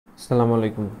আসসালামু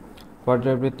আলাইকুম।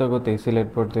 পর্যায়বৃত্ত গতি সিলেট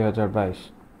বোর্ড 2022।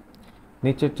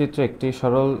 নিচের চিত্রে একটি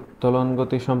সরল দোলন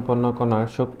গতি সম্পন্ন কণার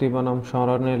শক্তি বনাম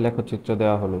সরণের লেখচিত্র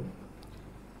দেওয়া হলো।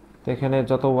 তো এখানে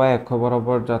যত ওয়াই অক্ষ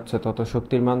বরাবর যাচ্ছে তত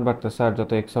শক্তির মান বাড়তেছে, আর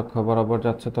যত এক্স অক্ষ বরাবর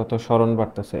যাচ্ছে তত সরণ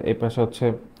বাড়তেছে। এই পাশে হচ্ছে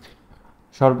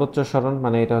সর্বোচ্চ সরণ,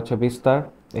 মানে এটা হচ্ছে বিস্তার।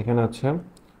 এখানে হচ্ছে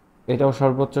এটাও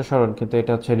সর্বোচ্চ সরণ, কিন্তু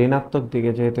এটা হচ্ছে ঋণাত্মক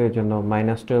দিকে, যেহেতু এই জন্য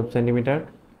 -12 সেন্টিমিটার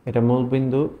এটা মূল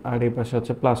বিন্দু, আর এই পাশে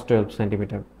হচ্ছে +12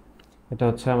 সেন্টিমিটার। এটা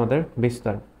হচ্ছে আমাদের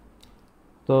বিস্তার।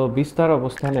 তো বিস্তার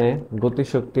অবস্থানে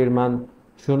গতিশক্তির মান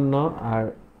 0 আর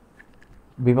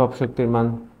বিভব শক্তির মান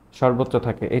সর্বোচ্চ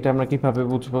থাকে। এটা আমরা কিভাবে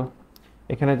বুঝবো?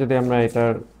 এখানে যদি আমরা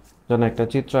এটার জন্য একটা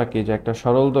চিত্র আঁকি, যে একটা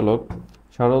সরল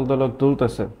দোলক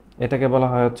দুলতেছে, এটাকে বলা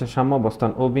হয় হচ্ছে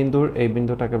সাম্যাবস্থান। ও বিন্দুর এই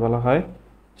বিন্দুটাকে বলা হয়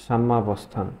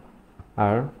সাম্যাবস্থান,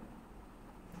 আর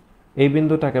এই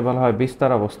বিন্দুটাকে বলা হয়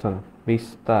বিস্তার অবস্থান।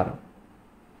 বিস্তার,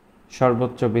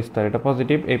 সর্বোচ্চ বিস্তার, এটা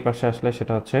পজিটিভ, এই পাশে আসলে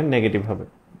সেটা হচ্ছে নেগেটিভ হবে।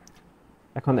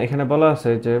 এখন এখানে বলা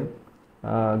আছে যে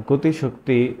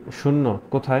গতিশক্তি 0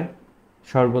 কোথায়?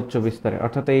 সর্বোচ্চ বিস্তারে।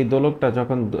 অর্থাৎ এই দোলকটা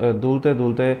যখন দুলতে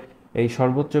দুলতে এই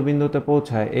সর্বোচ্চ বিন্দুতে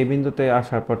পৌঁছায়, এই বিন্দুতে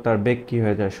আসার পর তার বেগ কি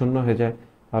হয়ে যায়? 0 হয়ে যায়।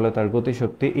 তাহলে তার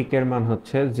গতিশক্তি ইকের মান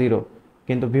হচ্ছে 0।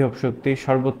 কিন্তু বিভব শক্তি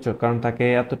সর্বোচ্চ, কারণ তাকে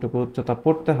এতটুকু উচ্চতা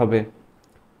পড়তে হবে।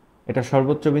 এটা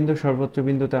সর্বোচ্চ বিন্দু, সর্বোচ্চ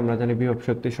বিন্দুতে আমরা জানি বিভব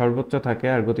শক্তি সর্বোচ্চ থাকে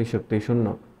আর গতিশক্তি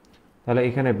 0। তাহলে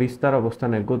এখানে বিস্তার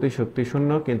অবস্থানে গতিশক্তি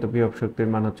 0, কিন্তু বিভব শক্তির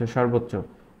মান হচ্ছে সর্বোচ্চ।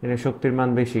 এখানে শক্তির মান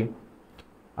বেশি,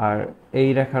 আর এই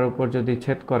রেখার উপর যদি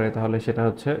ছেদ করে তাহলে সেটা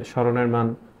হচ্ছে সরণের মান।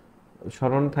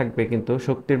 সরণ থাকবে কিন্তু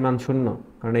শক্তির মান 0,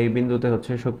 কারণ এই বিন্দুতে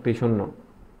হচ্ছে শক্তি 0।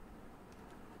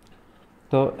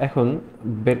 তো এখন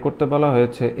বের করতে বলা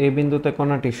হয়েছে এই বিন্দুতে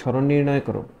কণাটির সরণ নির্ণয়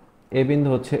করো। এই বিন্দু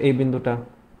হচ্ছে এই বিন্দুটা।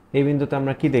 এই বিন্দুতে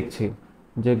আমরা কি দেখছি?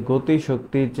 যে গতি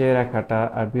শক্তির যে রেখাটা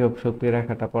আর বিভব শক্তির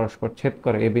রেখাটা পরস্পর ছেদ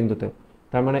করে এই বিন্দুতে।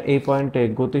 তার মানে এই পয়েন্টে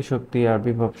গতি শক্তি আর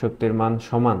বিভব শক্তির মান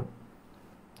সমান।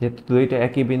 যেহেতু দুইটা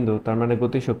একই বিন্দু, তার মানে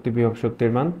গতি শক্তি বিভব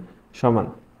শক্তির মান সমান।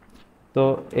 তো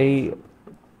এই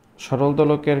সরল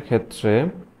দোলকের ক্ষেত্রে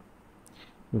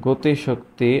গতি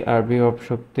শক্তি আর বিভব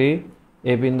শক্তি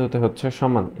এ বিন্দুতে হচ্ছে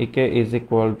সমান। ইকে ইজ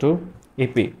ইকুয়াল টু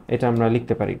ইপি, এটা আমরা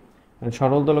লিখতে পারি।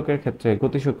 সরল দোলকের ক্ষেত্রে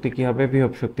গতিশক্তি কি হবে,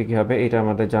 বিভব শক্তি কি হবে, এটা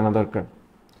আমাদের জানা দরকার।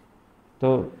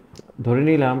 তো ধরে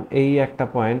নিলাম এই একটা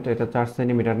পয়েন্ট, এটা 4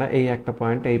 সেন্টিমিটার না, এই একটা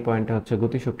পয়েন্ট, এই পয়েন্টে হচ্ছে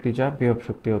গতিশক্তি যা, বিভব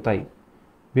শক্তিও তাই।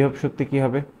 বিভব শক্তি কি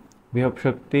হবে? বিভব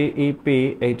শক্তি ইপি,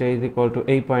 এইটা ইজ ইকুয়াল টু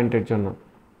এই পয়েন্টের জন্য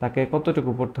তাকে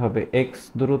কতটুকু পড়তে হবে? এক্স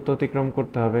দূরত্ব অতিক্রম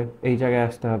করতে হবে, এই জায়গায়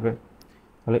আসতে হবে।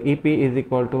 তাহলে E P is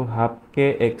equal to half K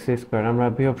x square. আমরা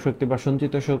বিভব শক্তি বা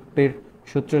সঞ্চিত শক্তির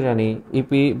সূত্র জানি,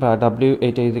 ইপি বা ডাব্লিউ,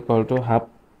 এইটা is equal to half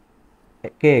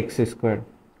K x square.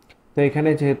 তো এখানে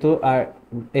যেহেতু আর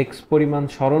এক্স পরিমাণ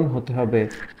সরণ হতে হবে,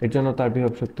 এর জন্য তার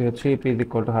বিভব শক্তি হচ্ছে E P is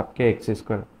equal to half K x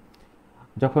square.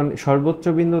 যখন সর্বোচ্চ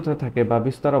বিন্দুতে থাকে বা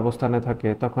বিস্তার অবস্থানে থাকে,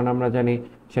 তখন আমরা জানি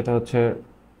সেটা হচ্ছে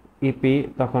ইপি,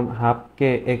 তখন হাফ কে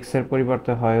এক্স এর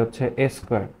পরিবর্তে হয় হচ্ছে এ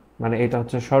স্কোয়ার, মানে এটা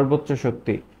হচ্ছে সর্বোচ্চ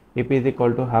শক্তি। E P is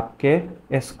equal to half K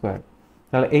A square.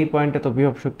 তাহলে এই পয়েন্টে তো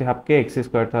বিভব শক্তি হাফ কে এক্স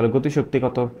স্কোয়ার, তাহলে গতিশক্তি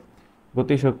কত?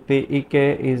 গতিশক্তি ইকে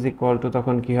ইজ ইকুয়াল টু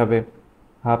তখন কি হবে?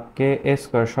 হাফ কে এ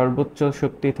স্কোয়ার। সর্বোচ্চ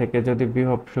শক্তি থেকে যদি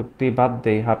বিভব শক্তি বাদ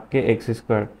দেই হাফ কে এক্স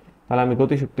স্কোয়ার, তাহলে আমি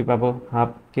গতিশক্তি পাবো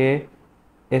হাফ কে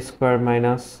এ স্কোয়ার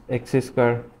মাইনাস এক্স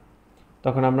স্কোয়ার।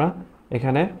 তখন আমরা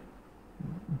এখানে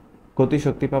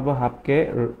গতিশক্তি পাবো হাফ কে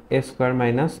এ স্কোয়ার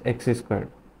মাইনাস এক্স স্কোয়ার।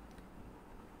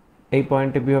 এই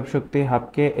পয়েন্টে বিভব শক্তি হাফ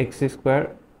কে এক্স স্কোয়ার,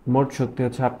 মোট শক্তি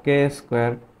হচ্ছে হাফ কে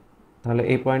স্কোয়ার। তাহলে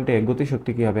এই পয়েন্টে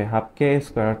গতিশক্তি কি হবে? হাফ কে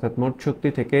স্কোয়ার, অর্থাৎ মোট শক্তি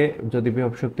থেকে যদি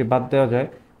বিভব শক্তি বাদ দেওয়া যায়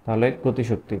তাহলে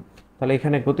গতিশক্তি। তাহলে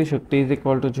এখানে গতিশক্তি ইজ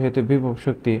ইকুয়াল টু, যেহেতু বিভব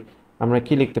শক্তি, আমরা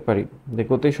কি লিখতে পারি? যে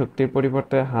গতিশক্তির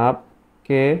পরিবর্তে হাফ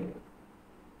কে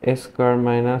এ স্কোয়ার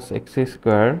মাইনাস এক্স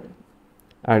স্কোয়ার,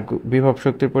 আর বিভব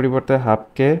শক্তির পরিবর্তে হাফ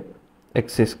কে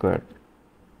এক্স স্কোয়ার।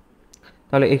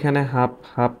 তাহলে এখানে হাফ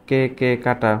হাফ কে কে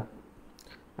কাটা,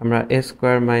 আমরা এ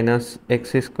স্কোয়ার মাইনাস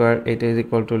এক্স স্কোয়ার, এটা ইজ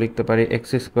ইকুয়াল টু লিখতে পারি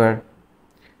এক্স স্কোয়ার।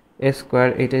 এ স্কোয়ার,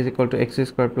 এটা is equal to x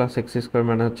square plus x square,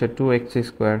 মানে হচ্ছে 2x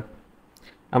স্কোয়ার।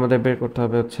 আমাদের বের করতে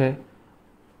হবে হচ্ছে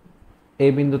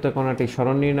এই বিন্দুতে কোণাটি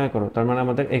সরণ নির্ণয় করো, তার মানে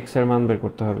আমাদের এক্স এর মান বের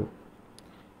করতে হবে।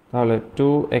 তাহলে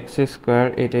 2x স্কোয়ার,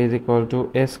 এটা is equal to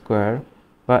A square,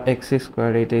 বা এক্স স্কোয়ার,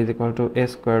 এটা is equal to A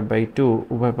square by 2।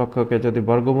 উভয় পক্ষকে যদি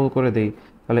বর্গমূল করে দিই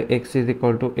তাহলে x is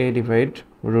equal to A divide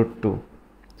 √2।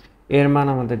 এর মান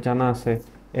আমাদের জানা আছে।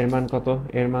 এর মান কত?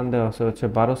 এর মান দেওয়া আছে হচ্ছে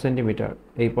 12 সেন্টিমিটার।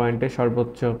 এই পয়েন্টে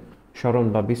সর্বোচ্চ সরণ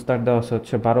বা বিস্তার দেওয়া আছে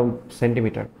হচ্ছে 12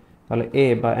 সেন্টিমিটার। তাহলে এ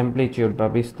বা অ্যামপ্লিটিউড বা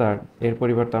বিস্তার, এর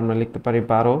পরিবর্তে আমরা লিখতে পারি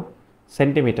 12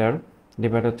 সেন্টিমিটার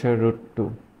ডিভাইড হচ্ছে √2।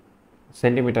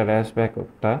 সেন্টিমিটারে আসবে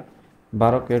এককটা,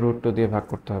 12কে √2 দিয়ে ভাগ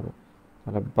করতে হবে।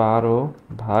 তাহলে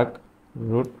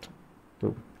 12/√2,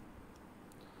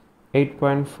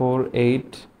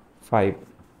 8.485,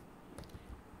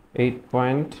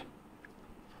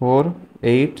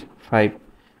 8.485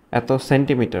 এত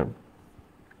সেন্টিমিটার।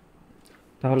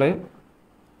 তাহলে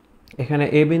এখানে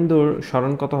এ বিন্দুর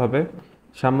সরণ কত হবে?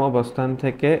 সাম্য অবস্থান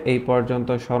থেকে এই পর্যন্ত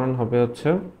সরণ হবে হচ্ছে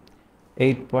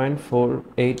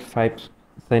 8.485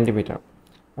 সেন্টিমিটার।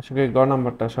 আশা করি গ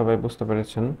নাম্বারটা সবাই বুঝতে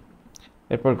পেরেছেন।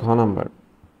 এরপর ঘ নাম্বার।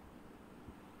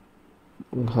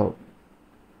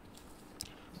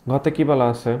 ঘতে কি বলা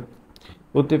আছে?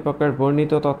 উদ্দীপকের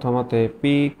বর্ণিত তথ্য মতে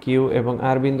পি, কিউ এবং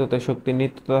আর বিন্দুতে শক্তির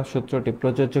নিত্যতা সূত্রটি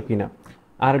প্রযোজ্য কিনা।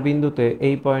 আর বিন্দুতে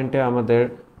এই পয়েন্টে আমাদের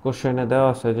কোশ্চেনে দেওয়া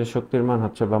আছে যে শক্তির মান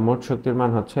হচ্ছে বা মোট শক্তির মান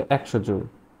হচ্ছে 100 জুল।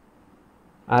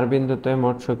 আর বিন্দুতে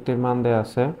মোট শক্তির মান দেওয়া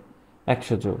আছে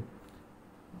 100 জুল।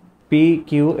 পি,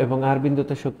 কিউ এবং আর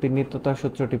বিন্দুতে শক্তির নিত্যতা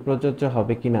সূত্রটি প্রযোজ্য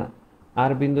হবে কিনা।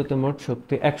 আর বিন্দুতে মোট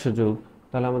শক্তি 100 জুল,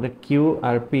 তাহলে আমাদের কিউ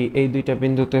আর পি এই দুইটা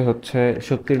বিন্দুতে হচ্ছে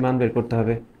শক্তির মান বের করতে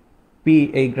হবে। পি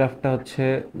এই গ্রাফটা হচ্ছে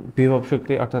বিভব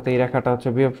শক্তি, অর্থাৎ এই রেখাটা হচ্ছে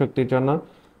বিভব শক্তির জন্য,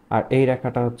 আর এই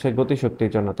রেখাটা হচ্ছে গতি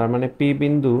শক্তির জন্য। তার মানে পি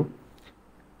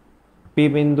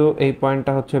বিন্দু এই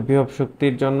পয়েন্টটা হচ্ছে বিভব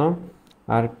শক্তির জন্য,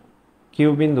 আর কিউ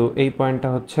বিন্দু এই পয়েন্টটা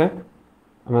হচ্ছে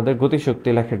আমাদের গতি শক্তি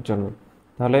লেখার জন্য।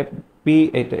 তাহলে পি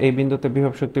এই বিন্দুতে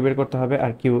বিভব শক্তি বের করতে হবে,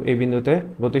 আর কিউ এই বিন্দুতে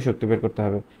গতি শক্তি বের করতে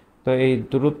হবে। তো এই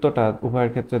দূরত্বটা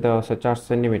উভয়ের ক্ষেত্রে দেওয়া আছে 4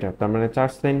 সেন্টিমিটার। তার মানে 4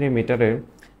 সেন্টিমিটারের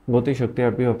গতি শক্তি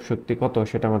আর বিভব শক্তি কত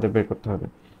সেটা আমাদের বের করতে হবে।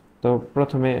 তো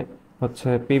প্রথমে হচ্ছে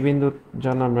পি বিন্দুর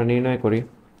জন্য আমরা নির্ণয় করি।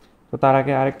 তো তার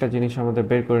আগে আরেকটা জিনিস আমাদের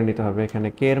বের করে নিতে হবে, এখানে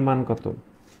কে এর মান কত।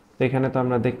 তো এখানে তো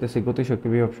আমরা দেখতেছি গতি শক্তি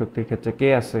বিভব শক্তির ক্ষেত্রে কে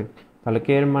আছে, তাহলে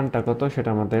কে এর মানটা কত সেটা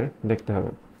আমাদের দেখতে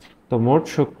হবে। তো মোট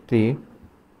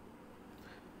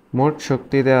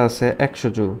শক্তি দেওয়া আছে 100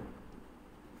 জুল।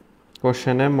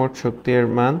 কোশ্চেনে মোট শক্তির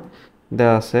মান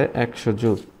দেওয়া আছে 100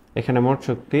 জুল। এখানে মোট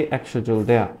শক্তি 100 জুল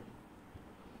দেয়া।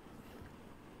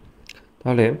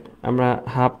 তাহলে আমরা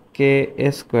হাফ কে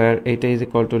স্কোয়ার এইটা ইজ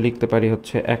ইকুয়াল টু লিখতে পারি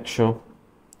হচ্ছে 100।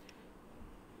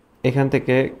 এখান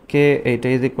থেকে কে এইটা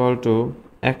is equal to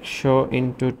 100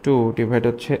 into 2 divide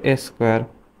হচ্ছে এ স্কোয়ার।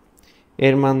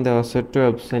 এর মান দেওয়া আছে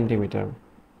 12 সেন্টিমিটার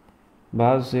বা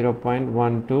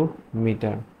 0.12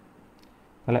 মিটার।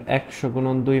 তাহলে 100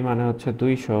 গুণন 2 মানে হচ্ছে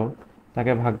 200,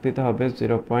 তাকে ভাগ দিতে হবে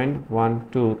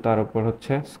 0.12, তার উপর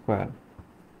হচ্ছে স্কোয়ার।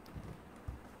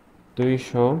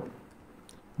 200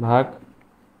 ভাগ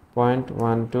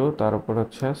 0.12 তার উপর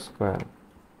হচ্ছে স্কোয়ার।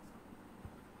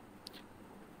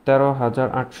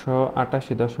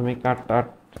 13,888.88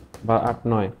 বা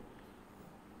 89,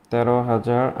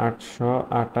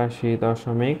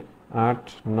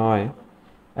 13,888.89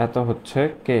 এত হচ্ছে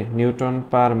কে নিউটন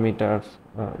পার মিটার।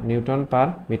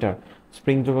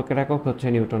 স্প্রিং ধ্রুবকের একক হচ্ছে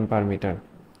নিউটন পার মিটার।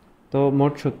 তো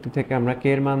মোট শক্তি থেকে আমরা কে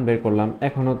এর মান বের করলাম।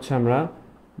 এখন হচ্ছে আমরা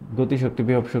গতিশক্তি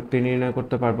বিভব শক্তি নির্ণয়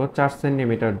করতে পারবো। 4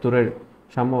 সেন্টিমিটার দূরের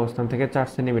সাম্য অবস্থান থেকে 4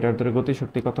 সেন্টিমিটার দূরে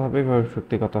গতিশক্তি কত হবে, বিভব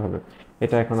শক্তি কত হবে,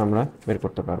 এটা এখন আমরা বের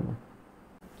করতে পারবো।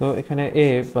 তো এখানে এ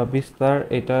বা বিস্তার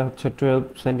এটা হচ্ছে 12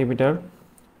 সেন্টিমিটার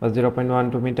বা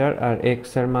 0.12 মিটার, আর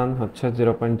এক্স এর মান হচ্ছে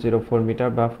 0.04 মিটার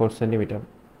বা 4 সেন্টিমিটার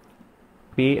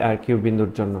পি আর কিউ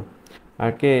বিন্দুর জন্য।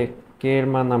 আর কে এর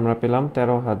মান আমরা পেলাম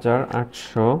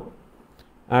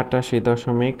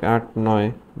 13,888.89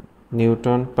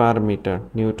 নিউটন পার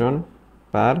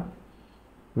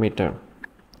মিটার।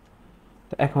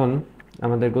 তো এখন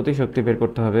আমাদের গতিশক্তি বের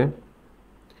করতে হবে।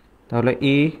 তাহলে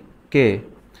ই কে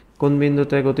কোন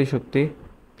বিন্দুতে গতিশক্তি?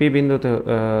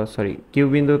 কিউ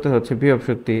বিন্দুতে হচ্ছে বিভব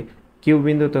শক্তি, কিউ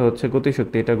বিন্দুতে হচ্ছে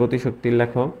গতিশক্তি, এটা গতিশক্তির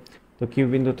লেখো। তো কিউ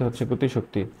বিন্দুতে হচ্ছে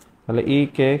গতিশক্তি, তাহলে ই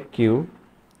কে কিউ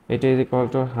এটা ইজ ইকুয়াল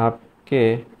টু হাফ কে,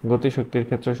 গতিশক্তির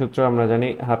ক্ষেত্রে সূত্র আমরা জানি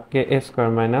হাফ কে এ স্কোয়ার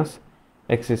মাইনাস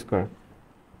এক্স স্কোয়ার।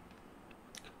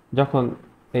 যখন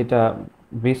এটা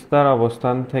বিস্তার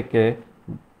অবস্থান থেকে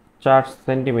 4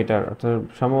 সেন্টিমিটার অর্থাৎ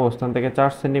সম অবস্থান থেকে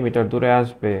 4 সেন্টিমিটার দূরে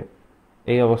আসবে,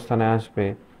 এই অবস্থানে আসবে,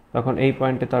 তখন এই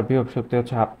পয়েন্টে তার বিভব শক্তি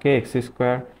হচ্ছে হাফ কে এক্স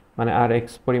স্কোয়ার, মানে আর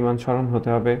এক্স পরিমাণ সরণ হতে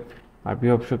হবে, আর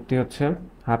বিভব শক্তি হচ্ছে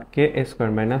হাফ কে এ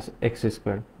square minus x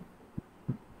square.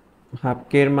 Half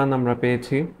কে এর মান আমরা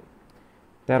পেয়েছি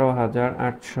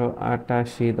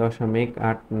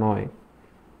 13,888.89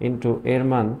 ইন্টু এর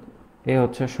মান এ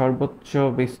হচ্ছে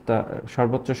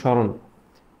সর্বোচ্চ সরণ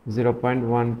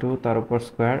 0.12 তার উপর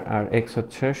স্কোয়ার, আর এক্স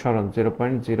হচ্ছে সরণ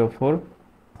 0.04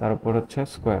 তার উপর হচ্ছে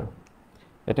স্কোয়ার।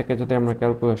 এটাকে যদি আমরা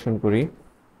ক্যালকুলেশন করি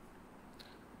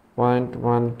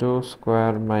 0.12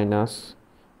 স্কোয়ার মাইনাস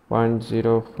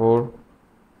 0.04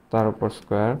 তার উপর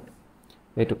স্কোয়ার,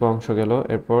 এইটুকু অংশ গেল।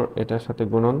 এরপর এটার সাথে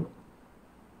গুণন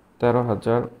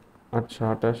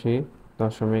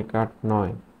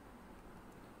 13,888.89,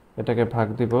 এটাকে ভাগ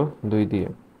দিব 2 দিয়ে।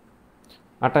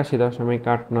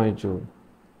 88.89 জুল।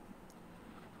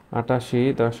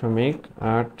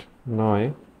 88.89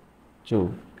 জুল।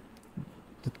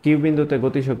 কিউ বিন্দুতে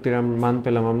গতিশক্তির মান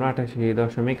পেলাম আমরা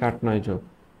 88.89 জুল।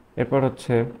 এরপর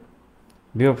হচ্ছে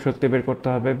বিভব শক্তি বের করতে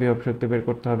হবে। বিভব শক্তি বের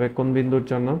করতে হবে কোন বিন্দুর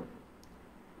জন্য?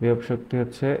 বিভব শক্তি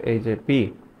হচ্ছে এই যে পি,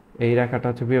 এই রেখাটা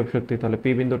হচ্ছে বিভব শক্তি, তাহলে পি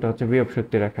বিন্দুটা হচ্ছে বিভব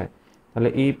শক্তি রেখায়। তাহলে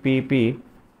ই পি পি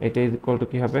এটা ইকুয়াল টু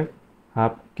কি হবে?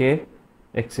 হাফ কে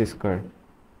এক্স স্কোয়ার।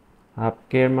 হাফ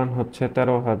কে এর মান হচ্ছে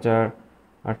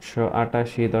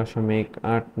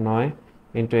 13,888.89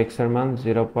 ইন্টু এক্স এর মান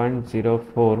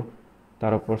 0.04,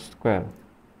 তার উপর স্কোয়ার।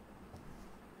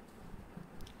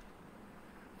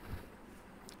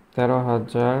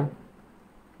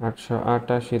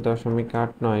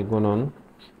 13,888.89 গুণন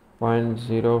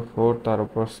 0.04 তার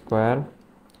উপর স্কোয়ার,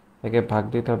 একে ভাগ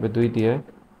দিতে হবে 2 দিয়ে,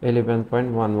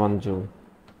 11.11 জুল।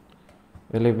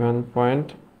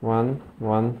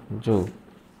 11.11 জুল।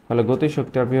 তাহলে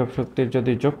গতিশক্তি আর বিভব শক্তির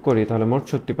যদি যোগ করি তাহলে মোট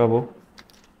শক্তি পাবো।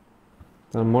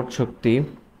 মোট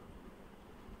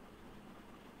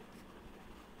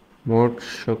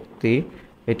শক্তি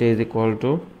এটা ইজ ইকুয়াল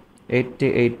টু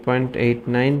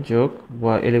 88.89 যোগ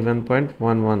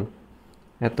 11.11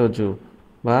 এত জুল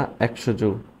বা 100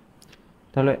 জুল।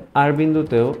 তাহলে আর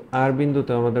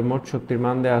বিন্দুতেও আমাদের মোট শক্তির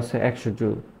মান দেওয়া আছে 100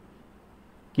 জুল।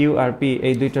 কিউ আর পি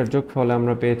এই দুইটার যোগফলে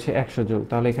আমরা পেয়েছি 100 জুল।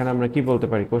 তাহলে এখানে আমরা কি বলতে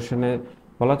পারি? কোশ্চেনে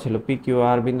বলা ছিল পি কিউ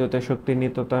আর বিন্দুতে শক্তির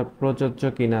নিত্যতা প্রযোজ্য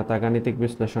কিনা তা গাণিতিক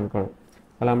বিশ্লেষণ করো।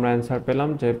 তাহলে আমরা অ্যান্সার পেলাম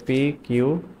যে পি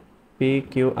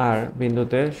কিউ আর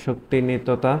বিন্দুতে শক্তির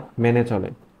নিত্যতা মেনে চলে।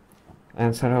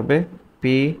 অ্যান্সার হবে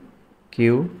পি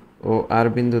কিউ ও আর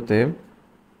বিন্দুতে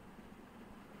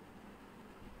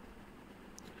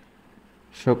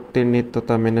শক্তির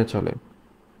নিত্যতা মেনে চলে।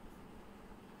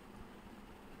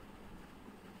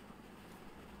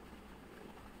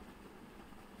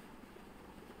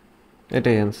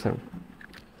 এটাই অ্যান্সার।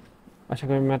 আশা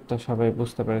করি ম্যাথটা সবাই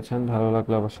বুঝতে পেরেছেন। ভালো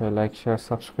লাগলে অবশ্যই লাইক, শেয়ার,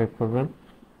 সাবস্ক্রাইব করবেন।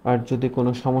 আর যদি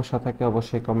কোনো সমস্যা থাকে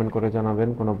অবশ্যই কমেন্ট করে জানাবেন।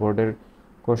 কোনো বোর্ডের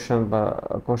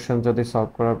কোশ্চেন যদি সলভ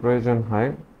করার প্রয়োজন হয়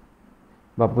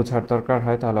বা বোঝার দরকার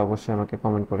হয় তাহলে অবশ্যই আমাকে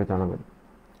কমেন্ট করে জানাবেন।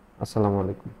 আসসালামু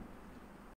আলাইকুম।